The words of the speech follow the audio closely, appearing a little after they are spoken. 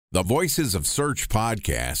The Voices of Search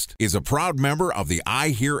podcast is a proud member of the I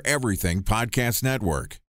Hear Everything podcast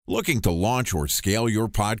network. Looking to launch or scale your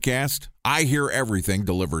podcast? I Hear Everything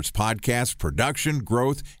delivers podcast production,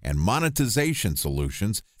 growth, and monetization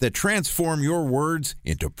solutions that transform your words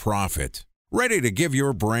into profit. Ready to give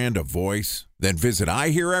your brand a voice? Then visit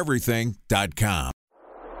iheareverything.com.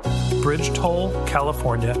 Bridge toll,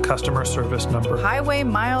 California, customer service number. Highway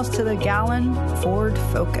miles to the gallon, Ford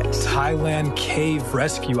Focus. Thailand cave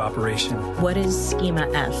rescue operation. What is Schema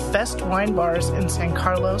F? Best wine bars in San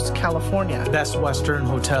Carlos, California. Best Western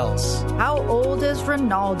hotels. How old is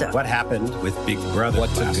Ronaldo? What happened with Big Brother?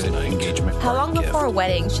 What's a good engagement? How long before a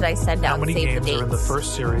wedding should I send out How many save games the are in the dates?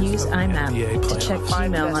 first series? Use of the IMAP NBA to check playoffs?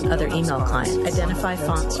 email on other email clients. Identify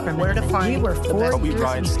fonts from Where to find We were the 4 best-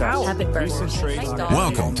 years out. Have it burn.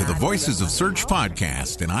 Welcome to the Voices of Search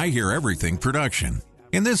podcast, and I Hear Everything production.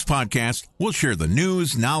 In this podcast, we'll share the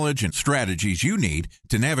news, knowledge, and strategies you need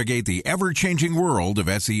to navigate the ever-changing world of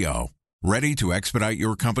SEO. Ready to expedite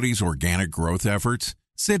your company's organic growth efforts?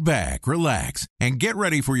 Sit back, relax, and get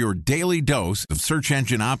ready for your daily dose of search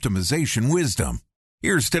engine optimization wisdom.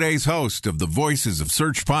 Here's today's host of the Voices of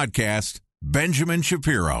Search podcast, Benjamin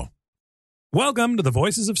Shapiro. Welcome to the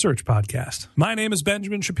Voices of Search podcast. My name is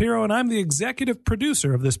Benjamin Shapiro, and I'm the executive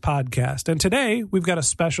producer of this podcast. And today, we've got a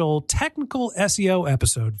special technical SEO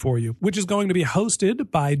episode for you, which is going to be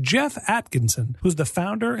hosted by Jeff Atkinson, who's the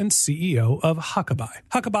founder and CEO of Huckabye.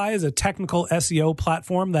 Huckabye is a technical SEO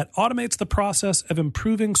platform that automates the process of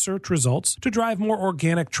improving search results to drive more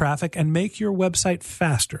organic traffic and make your website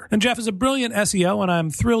faster. And Jeff is a brilliant SEO, and I'm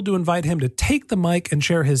thrilled to invite him to take the mic and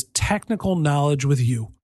share his technical knowledge with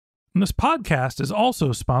you. And this podcast is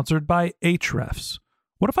also sponsored by Ahrefs.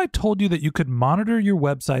 What if I told you that you could monitor your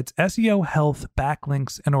website's SEO health,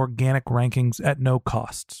 backlinks, and organic rankings at no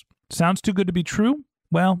costs? Sounds too good to be true?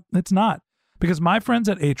 Well, it's not, because my friends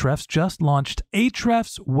at Ahrefs just launched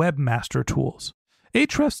Ahrefs Webmaster Tools.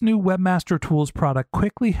 Ahrefs' new Webmaster Tools product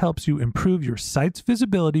quickly helps you improve your site's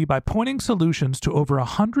visibility by pointing solutions to over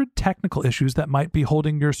 100 technical issues that might be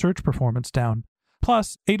holding your search performance down.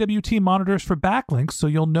 Plus, AWT monitors for backlinks so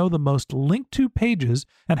you'll know the most linked to pages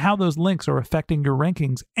and how those links are affecting your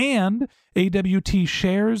rankings. And AWT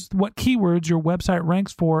shares what keywords your website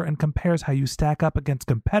ranks for and compares how you stack up against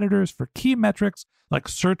competitors for key metrics like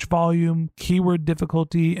search volume, keyword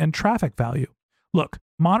difficulty, and traffic value. Look,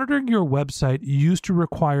 monitoring your website used to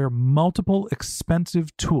require multiple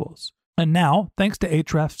expensive tools. And now, thanks to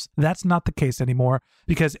Ahrefs, that's not the case anymore,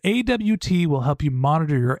 because AWT will help you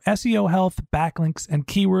monitor your SEO health, backlinks, and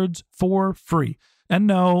keywords for free. And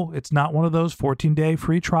no, it's not one of those 14-day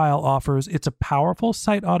free trial offers. It's a powerful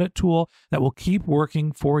site audit tool that will keep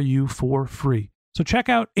working for you for free. So check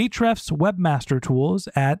out Ahrefs Webmaster Tools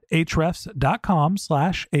at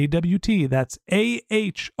ahrefs.com/AWT. That's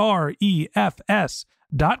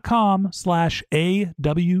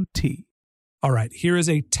ahrefs.com/AWT. All right, here is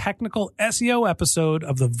a technical SEO episode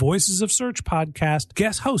of the Voices of Search podcast,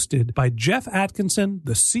 guest hosted by Jeff Atkinson,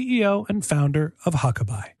 the CEO and founder of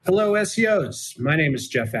Huckabye. Hello, SEOs. My name is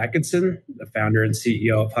Jeff Atkinson, the founder and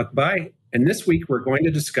CEO of Huckabye. And this week, we're going to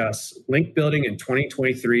discuss link building in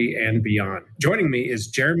 2023 and beyond. Joining me is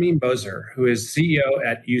Jeremy Moser, who is CEO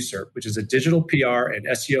at uSERP, which is a digital PR and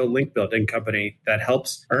SEO link building company that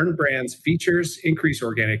helps earn brands features, increase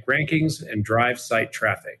organic rankings, and drive site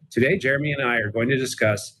traffic. Today, Jeremy and I are going to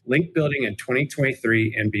discuss link building in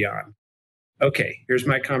 2023 and beyond. Okay, here's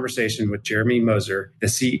my conversation with Jeremy Moser, the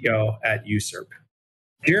CEO at uSERP.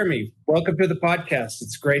 Jeremy, welcome to the podcast.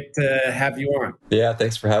 It's great to have you on. Yeah,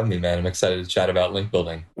 thanks for having me, man. I'm excited to chat about link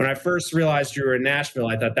building. When I first realized you were in Nashville,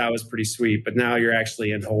 I thought that was pretty sweet, but now you're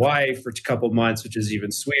actually in Hawaii for a couple months, which is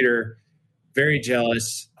even sweeter. Very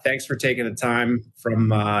jealous. Thanks for taking the time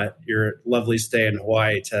from your lovely stay in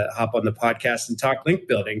Hawaii to hop on the podcast and talk link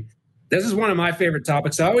building. This is one of my favorite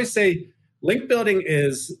topics. I always say link building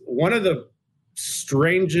is one of the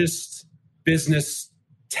strangest business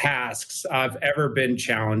tasks I've ever been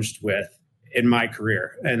challenged with in my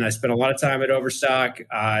career. And I spent a lot of time at Overstock.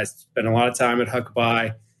 I spent a lot of time at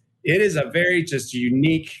Huckabye. It is a very just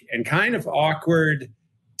unique and kind of awkward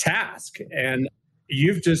task. And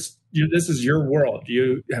this is your world.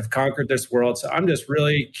 You have conquered this world. So I'm just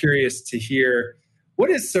really curious to hear what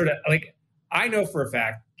is sort of like, I know for a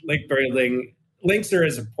fact, link building, links are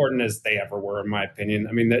as important as they ever were, in my opinion.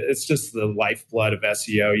 I mean, it's just the lifeblood of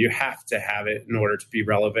SEO. You have to have it in order to be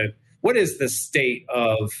relevant. What is the state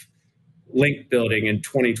of link building in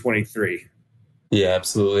 2023? Yeah,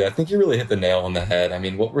 absolutely. I think you really hit the nail on the head. I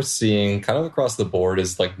mean, what we're seeing kind of across the board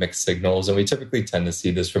is like mixed signals. And we typically tend to see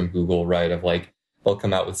this from Google, right? Of like they'll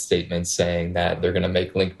come out with statements saying that they're going to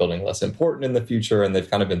make link building less important in the future. And they've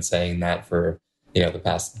kind of been saying that for, the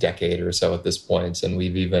past decade or so at this point. And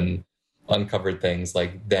we've even uncovered things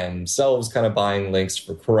like themselves kind of buying links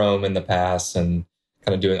for Chrome in the past and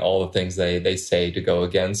kind of doing all the things they say to go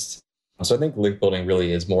against. So I think link building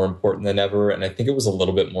really is more important than ever. And I think it was a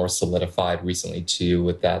little bit more solidified recently too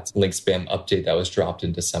with that link spam update that was dropped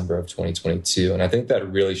in December of 2022. And I think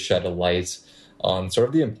that really shed a light on sort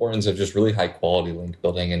of the importance of just really high quality link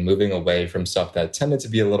building and moving away from stuff that tended to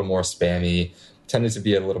be a little more spammy, tended to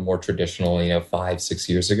be a little more traditional, 5-6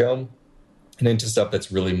 years ago, and into stuff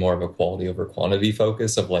that's really more of a quality over quantity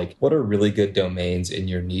focus of like, what are really good domains in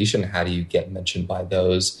your niche and how do you get mentioned by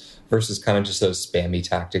those versus kind of just those spammy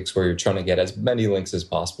tactics where you're trying to get as many links as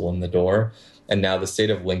possible in the door. And now the state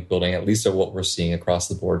of link building, at least of what we're seeing across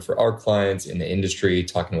the board for our clients in the industry,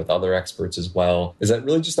 talking with other experts as well, is that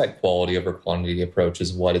really just that quality over quantity approach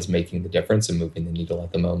is what is making the difference and moving the needle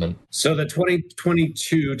at the moment. So the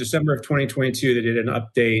December of 2022, they did an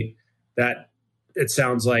update that it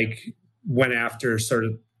sounds like went after sort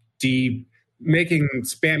of making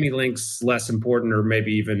spammy links less important or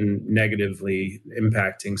maybe even negatively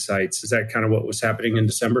impacting sites. Is that kind of what was happening in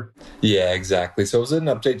December? Yeah, exactly. So it was an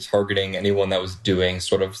update targeting anyone that was doing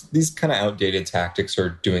sort of these kind of outdated tactics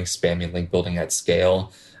or doing spammy link building at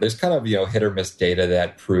scale. There's kind of, hit or miss data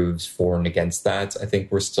that proves for and against that. I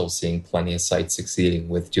think we're still seeing plenty of sites succeeding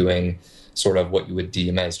with doing sort of what you would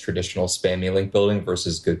deem as traditional spammy link building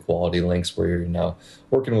versus good quality links where you're,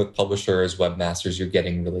 working with publishers, webmasters, you're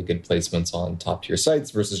getting really good placements on top tier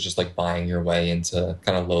sites versus just like buying your way into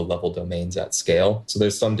kind of low level domains at scale. So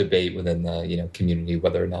there's some debate within the, community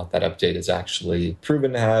whether or not that update is actually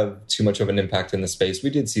proven to have too much of an impact in the space. We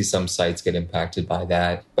did see some sites get impacted by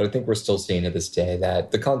that, but I think we're still seeing to this day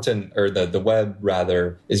that the content or the web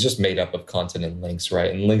rather is just made up of content and links,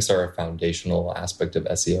 right? And links are a foundational aspect of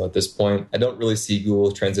SEO at this point. I don't really see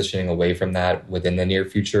Google transitioning away from that within the near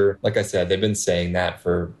future. Like I said, they've been saying that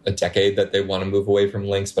for a decade that they want to move away from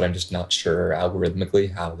links, but I'm just not sure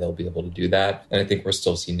algorithmically how they'll be able to do that. And I think we're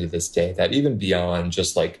still seeing to this day that even beyond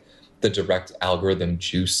just like the direct algorithm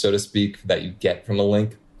juice, so to speak, that you get from a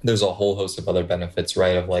link, there's a whole host of other benefits,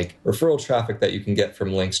 right? Of like referral traffic that you can get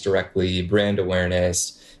from links directly, brand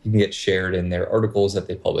awareness. You can get shared in their articles that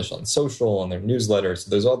they publish on social, on their newsletter. So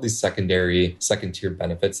there's all these second tier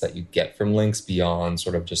benefits that you get from links beyond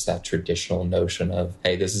sort of just that traditional notion of,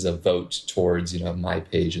 hey, this is a vote towards, my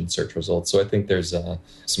page in search results. So I think there's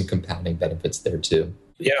some compounding benefits there too.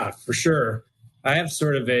 Yeah, for sure. I have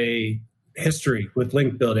sort of a history with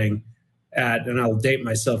link building and I'll date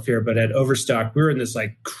myself here, but at Overstock, we were in this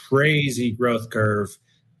like crazy growth curve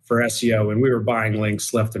for SEO and we were buying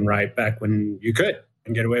links left and right back when you could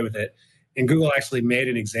and get away with it. And Google actually made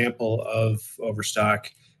an example of Overstock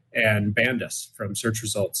and banned us from search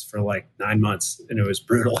results for like 9 months. And it was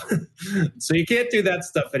brutal. So you can't do that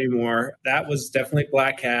stuff anymore. That was definitely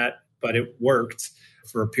black hat, but it worked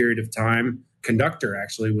for a period of time. Conductor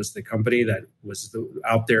actually was the company that was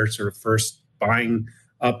out there sort of first buying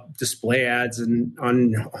up display ads and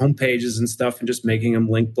on homepages and stuff and just making them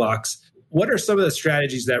link blocks. What are some of the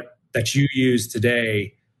strategies that you use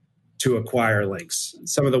today to acquire links?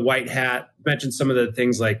 Some of the white hat, mentioned some of the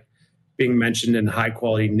things like being mentioned in high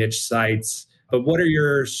quality niche sites, but what are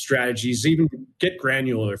your strategies? Even get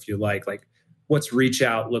granular if you like what's reach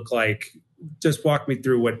out look like? Just walk me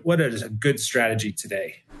through what is a good strategy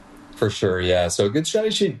today. For sure, yeah. So a good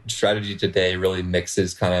strategy today really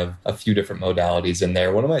mixes kind of a few different modalities in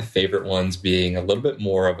there. One of my favorite ones being a little bit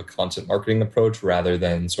more of a content marketing approach rather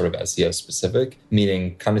than sort of SEO specific,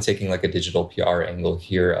 meaning kind of taking like a digital PR angle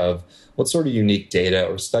here of what sort of unique data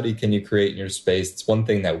or study can you create in your space. It's one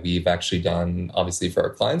thing that we've actually done, obviously for our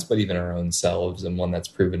clients, but even our own selves, and one that's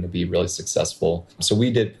proven to be really successful. So we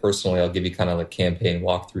did personally, I'll give you kind of a campaign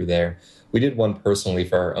walkthrough there. We did one personally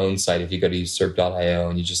for our own site. If you go to uSERP.io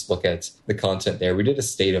and you just look at the content there, we did a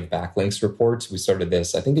state of backlinks report. We started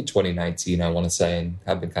this, I think in 2019, I want to say, and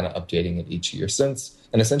have been kind of updating it each year since.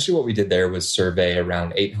 And essentially what we did there was survey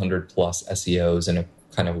around 800 plus SEOs in a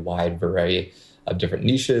kind of wide variety of different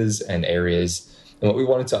niches and areas. And what we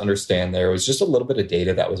wanted to understand there was just a little bit of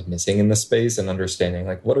data that was missing in the space and understanding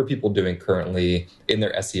like what are people doing currently in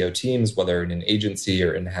their SEO teams, whether in an agency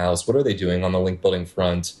or in-house, what are they doing on the link building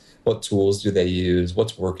front? What tools do they use?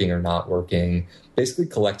 What's working or not working? Basically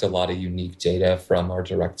collect a lot of unique data from our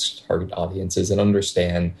direct target audiences and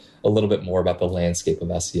understand a little bit more about the landscape of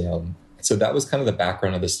SEO. So that was kind of the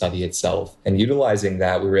background of the study itself. And utilizing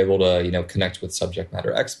that, we were able to, connect with subject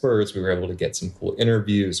matter experts. We were able to get some cool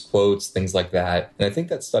interviews, quotes, things like that. And I think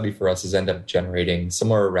that study for us has ended up generating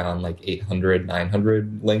somewhere around like 800,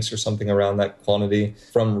 900 links or something around that quantity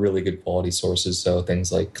from really good quality sources. So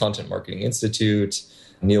things like Content Marketing Institute,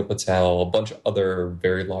 Neil Patel, a bunch of other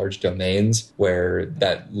very large domains where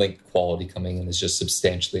that link quality coming in is just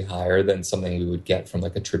substantially higher than something we would get from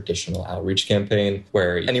like a traditional outreach campaign,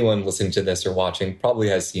 where anyone listening to this or watching probably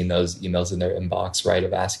has seen those emails in their inbox, right,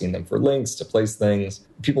 of asking them for links to place things.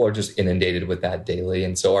 People are just inundated with that daily.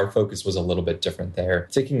 And so our focus was a little bit different there,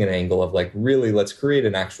 taking an angle of like, really, let's create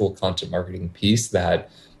an actual content marketing piece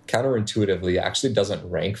that counterintuitively actually doesn't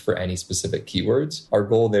rank for any specific keywords. Our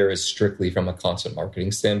goal there is strictly from a content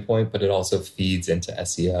marketing standpoint, but it also feeds into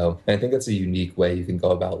SEO. And I think that's a unique way you can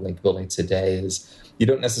go about link building today is you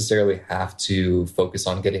don't necessarily have to focus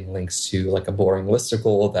on getting links to like a boring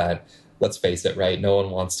listicle that, let's face it, right? No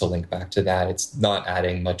one wants to link back to that. It's not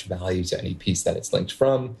adding much value to any piece that it's linked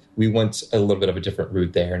from. We went a little bit of a different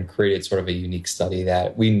route there and created sort of a unique study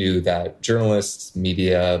that we knew that journalists,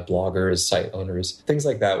 media, bloggers, site owners, things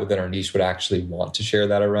like that within our niche would actually want to share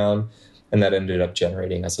that around. And that ended up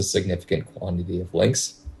generating us a significant quantity of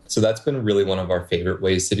links. So that's been really one of our favorite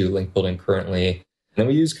ways to do link building currently. And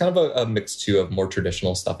we use kind of a mix too of more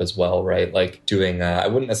traditional stuff as well, right? Like doing, I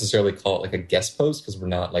wouldn't necessarily call it like a guest post because we're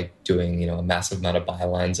not like doing, a massive amount of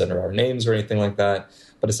bylines under our names or anything like that.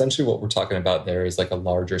 But essentially what we're talking about there is like a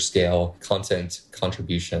larger scale content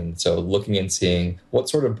contribution. So looking and seeing what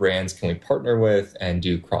sort of brands can we partner with and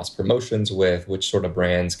do cross promotions with, which sort of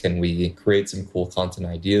brands can we create some cool content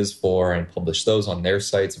ideas for and publish those on their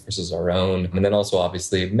sites versus our own. And then also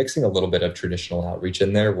obviously mixing a little bit of traditional outreach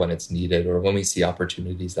in there when it's needed or when we see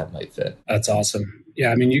opportunities that might fit. That's awesome.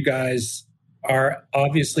 Yeah, I mean, you guys are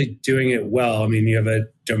obviously doing it well. I mean, you have a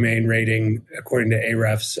domain rating, according to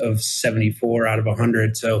Ahrefs, of 74 out of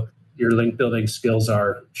 100. So your link building skills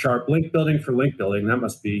are sharp. Link building for link building, that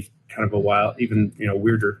must be kind of a wild, even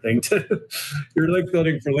weirder thing to your link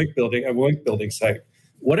building for link building, a link building site.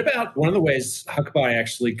 What about one of the ways Huckabye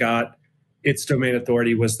actually got its domain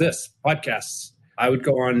authority was this, podcasts. I would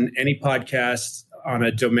go on any podcast on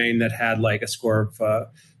a domain that had like a score of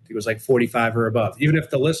it was like 45 or above. Even if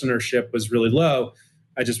the listenership was really low,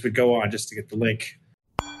 I just would go on just to get the link.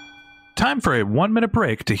 Time for a 1-minute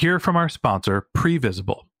break to hear from our sponsor,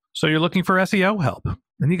 Previsible. So you're looking for SEO help,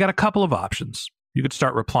 and you got a couple of options. You could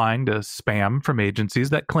start replying to spam from agencies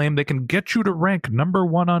that claim they can get you to rank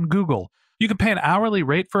 #1 on Google. You can pay an hourly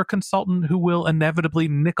rate for a consultant who will inevitably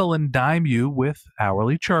nickel and dime you with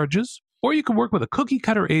hourly charges. Or you can work with a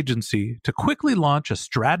cookie-cutter agency to quickly launch a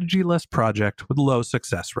strategy-less project with low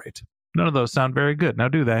success rate. None of those sound very good, now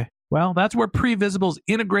do they? Well, that's where Previsible's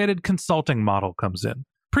integrated consulting model comes in.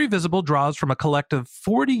 Previsible draws from a collective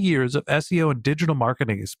 40 years of SEO and digital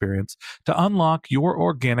marketing experience to unlock your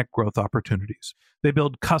organic growth opportunities. They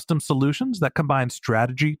build custom solutions that combine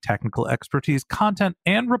strategy, technical expertise, content,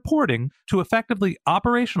 and reporting to effectively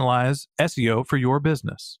operationalize SEO for your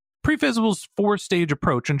business. Previsible's 4-stage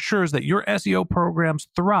approach ensures that your SEO programs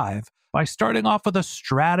thrive by starting off with a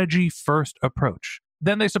strategy-first approach.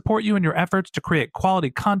 Then they support you in your efforts to create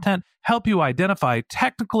quality content, help you identify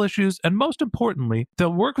technical issues, and most importantly,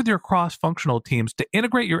 they'll work with your cross-functional teams to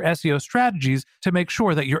integrate your SEO strategies to make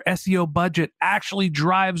sure that your SEO budget actually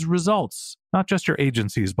drives results, not just your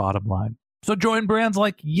agency's bottom line. So join brands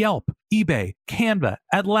like Yelp, eBay, Canva,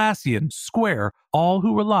 Atlassian, Square, all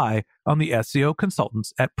who rely on the SEO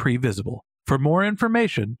consultants at Previsible. For more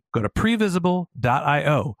information, go to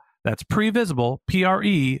previsible.io. That's Previsible,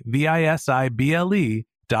 Previsible.io.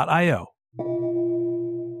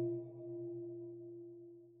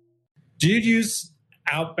 Do you use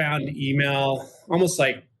outbound email almost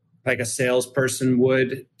like a salesperson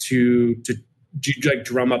would to do you like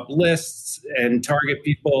drum up lists and target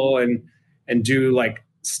people and do like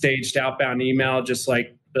staged outbound email, just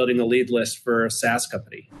like building a lead list for a SaaS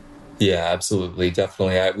company? Yeah, absolutely.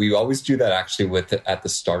 Definitely. We always do that actually with it at the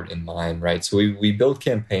start in mind, right? So we build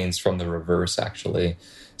campaigns from the reverse, actually.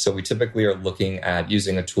 So we typically are looking at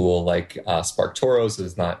using a tool like SparkToro. So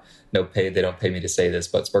there's no pay. They don't pay me to say this,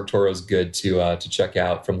 but SparkToro is good to check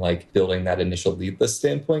out from like building that initial lead list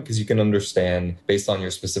standpoint, because you can understand based on your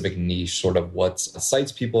specific niche sort of what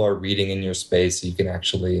sites people are reading in your space. So you can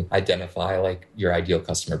actually identify like your ideal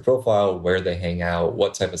customer profile, where they hang out,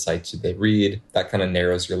 what type of sites do they read. That kind of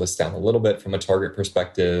narrows your list down a little bit from a target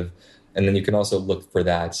perspective. And then you can also look for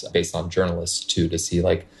that based on journalists too, to see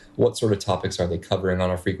like what sort of topics are they covering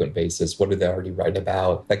on a frequent basis? What do they already write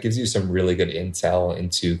about? That gives you some really good intel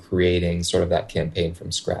into creating sort of that campaign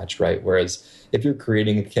from scratch, right? Whereas if you're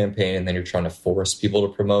creating a campaign and then you're trying to force people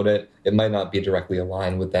to promote it, it might not be directly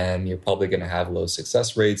aligned with them. You're probably going to have low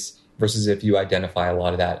success rates. Versus if you identify a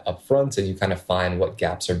lot of that upfront and you kind of find what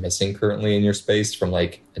gaps are missing currently in your space from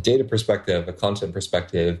like a data perspective, a content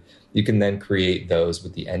perspective, you can then create those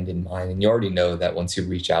with the end in mind. And you already know that once you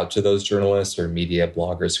reach out to those journalists or media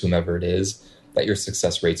bloggers, whomever it is, that your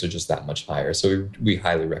success rates are just that much higher. So we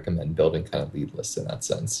highly recommend building kind of lead lists in that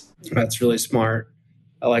sense. That's really smart.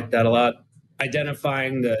 I like that a lot.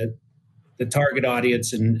 Identifying the target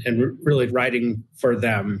audience and really writing for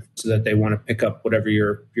them so that they want to pick up whatever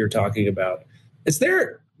you're talking about. Is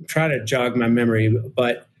there, I'm trying to jog my memory,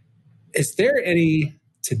 but is there any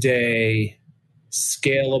today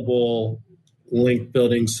scalable link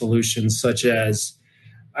building solutions such as,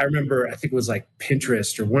 I remember, I think it was like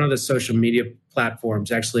Pinterest or one of the social media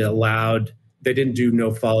platforms actually allowed, they didn't do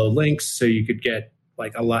no follow links. So you could get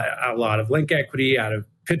like a lot of link equity out of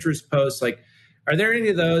Pinterest posts. Like, are there any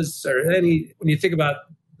of those, or any, when you think about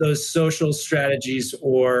those social strategies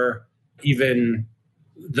or even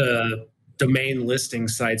the domain listing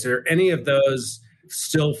sites, are any of those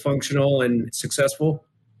still functional and successful?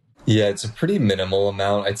 Yeah, it's a pretty minimal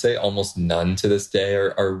amount. I'd say almost none to this day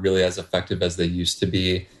are really as effective as they used to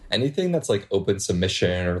be. Anything that's like open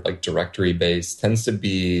submission or like directory based tends to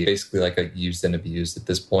be basically like a used and abused at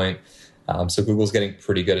this point. So Google's getting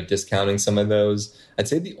pretty good at discounting some of those. I'd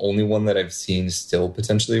say the only one that I've seen still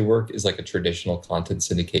potentially work is like a traditional content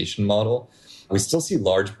syndication model. We still see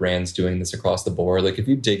large brands doing this across the board. Like if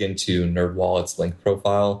you dig into NerdWallet's link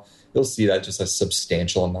profile, you'll see that just a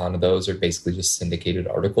substantial amount of those are basically just syndicated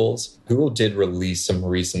articles. Google did release some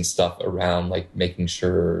recent stuff around like making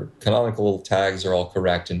sure canonical tags are all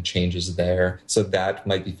correct and changes there. So that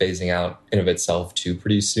might be phasing out in of itself too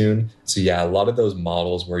pretty soon. So yeah, a lot of those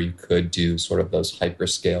models where you could do sort of those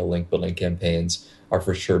hyperscale link building campaigns are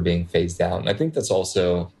for sure being phased out. And I think that's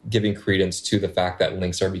also giving credence to the fact that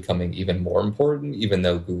links are becoming even more important, even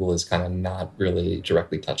though Google is kind of not really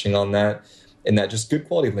directly touching on that. And that just good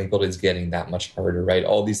quality link building is getting that much harder, right?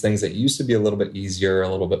 All these things that used to be a little bit easier, a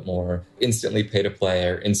little bit more instantly pay to play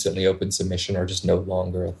or instantly open submission are just no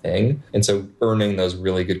longer a thing. And so earning those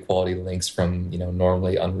really good quality links from,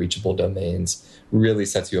 normally unreachable domains really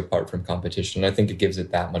sets you apart from competition. I think it gives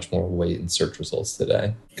it that much more weight in search results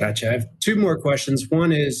today. Gotcha. I have two more questions.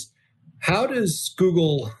 One is, how does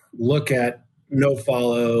Google look at no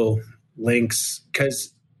follow links?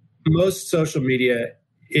 Because most social media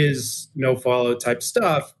is no follow type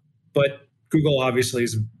stuff, but Google obviously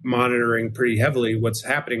is monitoring pretty heavily what's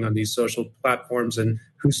happening on these social platforms and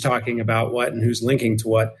who's talking about what and who's linking to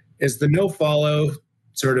what. Is the no follow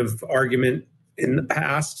sort of argument in the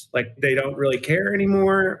past, like they don't really care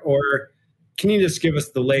anymore? Or can you just give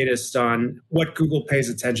us the latest on what Google pays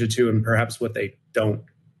attention to and perhaps what they don't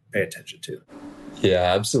pay attention to?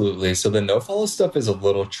 Yeah, absolutely. So the nofollow stuff is a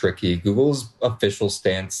little tricky. Google's official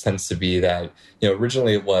stance tends to be that,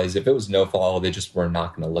 originally it was, if it was nofollow, they just were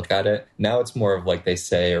not going to look at it. Now it's more of like they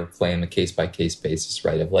say or claim a case-by-case basis,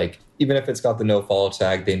 right? Of like, even if it's got the nofollow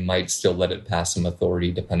tag, they might still let it pass some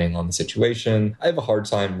authority depending on the situation. I have a hard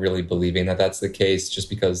time really believing that that's the case just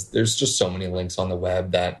because there's just so many links on the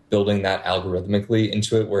web that building that algorithmically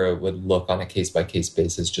into it where it would look on a case-by-case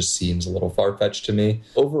basis just seems a little far-fetched to me.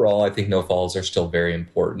 Overall, I think nofollows are still very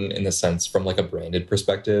important in the sense from like a branded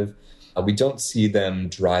perspective. We don't see them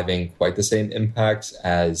driving quite the same impact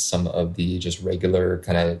as some of the just regular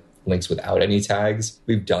kind of links without any tags.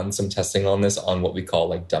 We've done some testing on this on what we call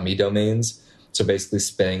like dummy domains. So basically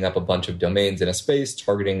spinning up a bunch of domains in a space,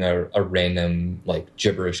 targeting a random like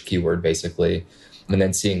gibberish keyword basically, and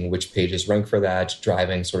then seeing which pages rank for that,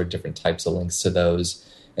 driving sort of different types of links to those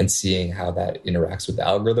and seeing how that interacts with the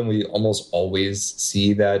algorithm. We almost always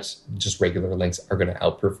see that just regular links are going to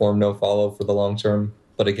outperform nofollow for the long term.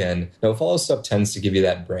 But again, nofollow stuff tends to give you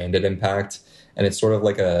that branded impact. And it's sort of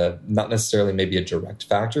like not necessarily maybe a direct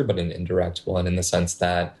factor, but an indirect one in the sense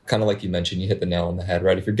that, kind of like you mentioned, you hit the nail on the head,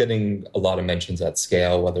 right? If you're getting a lot of mentions at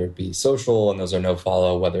scale, whether it be social and those are no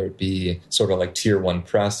follow, whether it be sort of like tier one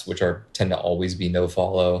press, which tend to always be no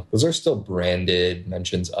follow, those are still branded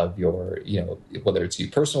mentions of your, whether it's you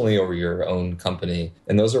personally or your own company.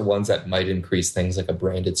 And those are ones that might increase things like a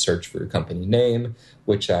branded search for your company name,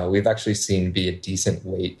 which we've actually seen be a decent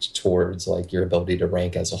weight towards like your ability to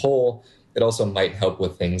rank as a whole. It also might help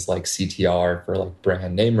with things like CTR for like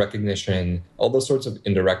brand name recognition. All those sorts of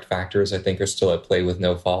indirect factors I think are still at play with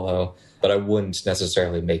nofollow, but I wouldn't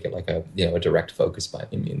necessarily make it like a direct focus by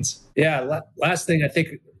any means. Yeah. Last thing, I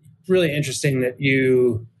think really interesting that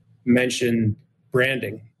you mentioned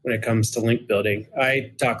branding when it comes to link building.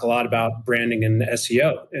 I talk a lot about branding and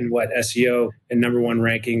SEO and what SEO and number one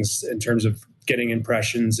rankings in terms of getting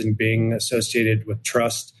impressions and being associated with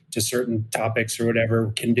trust to certain topics or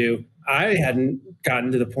whatever can do. I hadn't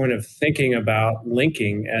gotten to the point of thinking about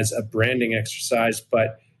linking as a branding exercise,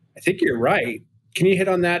 but I think you're right. Can you hit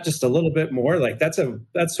on that just a little bit more? Like that's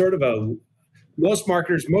sort of a, most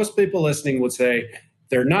marketers, most people listening would say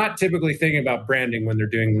they're not typically thinking about branding when they're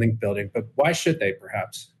doing link building, but why should they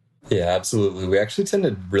perhaps? Yeah, absolutely. We actually tend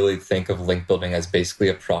to really think of link building as basically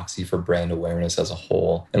a proxy for brand awareness as a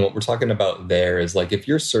whole. And what we're talking about there is like if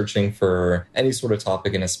you're searching for any sort of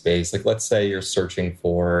topic in a space, like let's say you're searching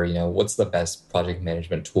for, what's the best project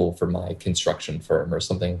management tool for my construction firm or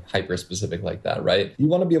something hyper specific like that, right? You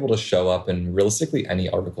want to be able to show up in realistically any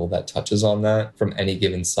article that touches on that from any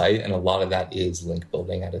given site. And a lot of that is link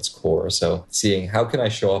building at its core. So seeing how can I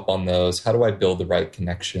show up on those? How do I build the right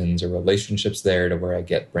connections or relationships there to where I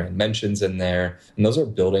get brand mentions in there? And those are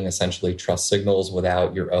building essentially trust signals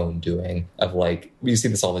without your own doing of like, we see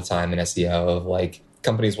this all the time in SEO of like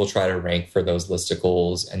companies will try to rank for those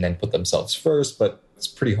listicles and then put themselves first, but it's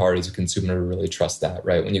pretty hard as a consumer to really trust that,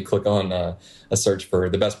 right? When you click on a search for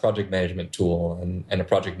the best project management tool and a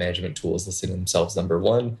project management tool is listing themselves number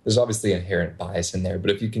one, there's obviously inherent bias in there. But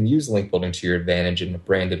if you can use link building to your advantage in a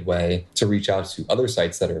branded way to reach out to other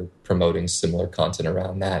sites that are promoting similar content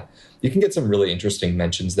around that, you can get some really interesting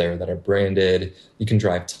mentions there that are branded. You can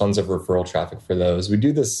drive tons of referral traffic for those. We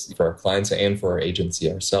do this for our clients and for our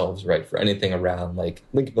agency ourselves, right? For anything around like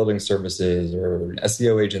link building services or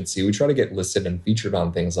SEO agency, we try to get listed and featured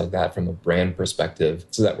on things like that from a brand perspective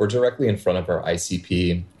so that we're directly in front of our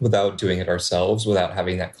ICP without doing it ourselves, without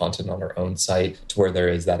having that content on our own site to where there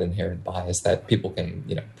is that inherent bias that people can,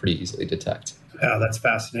 pretty easily detect. Yeah, that's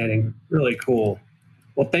fascinating. Really cool.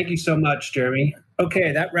 Well, thank you so much, Jeremy.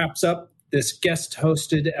 Okay, that wraps up this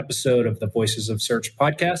guest-hosted episode of the Voices of Search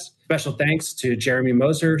podcast. Special thanks to Jeremy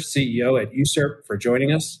Moser, CEO at uSERP, for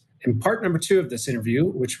joining us. In part number 2 of this interview,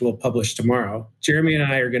 which we'll publish tomorrow, Jeremy and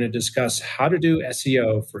I are going to discuss how to do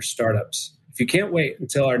SEO for startups. If you can't wait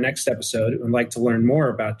until our next episode and would like to learn more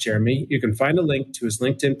about Jeremy, you can find a link to his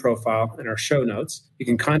LinkedIn profile in our show notes. You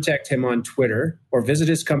can contact him on Twitter or visit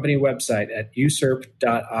his company website at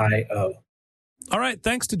uSERP.io. All right,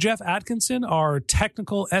 thanks to Jeff Atkinson, our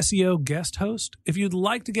technical SEO guest host. If you'd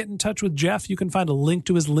like to get in touch with Jeff, you can find a link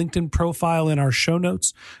to his LinkedIn profile in our show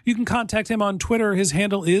notes. You can contact him on Twitter. His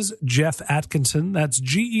handle is Jeff Atkinson. That's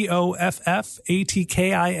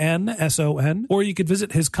GeoffAtkinson. Or you could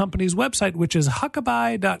visit his company's website, which is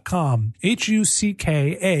huckabuy.com,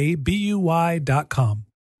 HUCKABUY.com.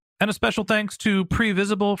 And a special thanks to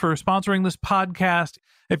Previsible for sponsoring this podcast.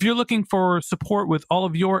 If you're looking for support with all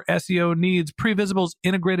of your SEO needs, Previsible's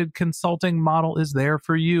integrated consulting model is there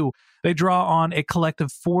for you. They draw on a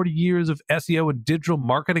collective 40 years of SEO and digital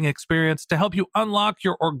marketing experience to help you unlock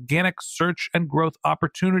your organic search and growth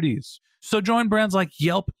opportunities. So join brands like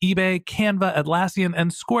Yelp, eBay, Canva, Atlassian,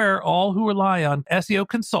 and Square, all who rely on SEO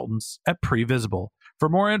consultants at Previsible. For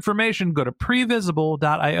more information, go to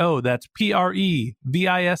previsible.io. That's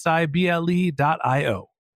previsible.io.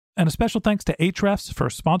 And a special thanks to Ahrefs for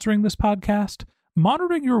sponsoring this podcast.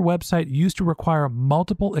 Monitoring your website used to require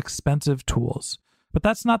multiple expensive tools, but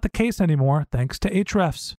that's not the case anymore thanks to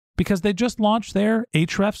Ahrefs, because they just launched their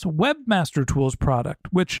Ahrefs Webmaster Tools product,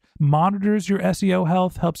 which monitors your SEO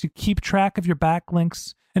health, helps you keep track of your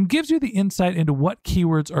backlinks, and gives you the insight into what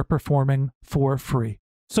keywords are performing for free.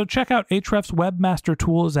 So check out Ahrefs Webmaster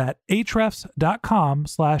Tools at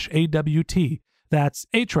ahrefs.com/AWT. That's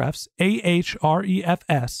Ahrefs,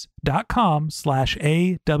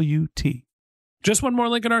 AHREFS.com/AWT. Just one more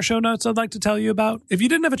link in our show notes I'd like to tell you about. If you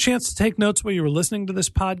didn't have a chance to take notes while you were listening to this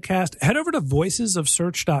podcast, head over to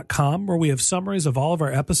voicesofsearch.com, where we have summaries of all of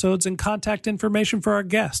our episodes and contact information for our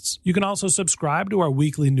guests. You can also subscribe to our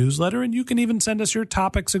weekly newsletter, and you can even send us your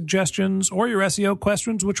topic suggestions or your SEO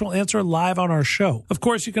questions, which we'll answer live on our show. Of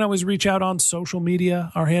course, you can always reach out on social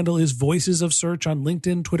media. Our handle is Voices of Search on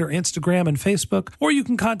LinkedIn, Twitter, Instagram, and Facebook. Or you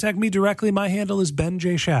can contact me directly. My handle is Ben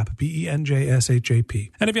J. Shap, BenJShap.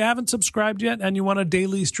 And if you haven't subscribed yet, and you want a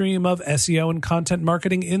daily stream of SEO and content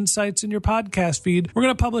marketing insights in your podcast feed, we're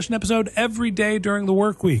going to publish an episode every day during the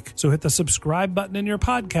work week. So hit the subscribe button in your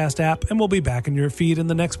podcast app, and we'll be back in your feed in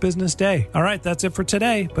the next business day. All right, that's it for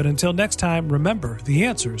today. But until next time, remember, the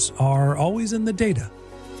answers are always in the data.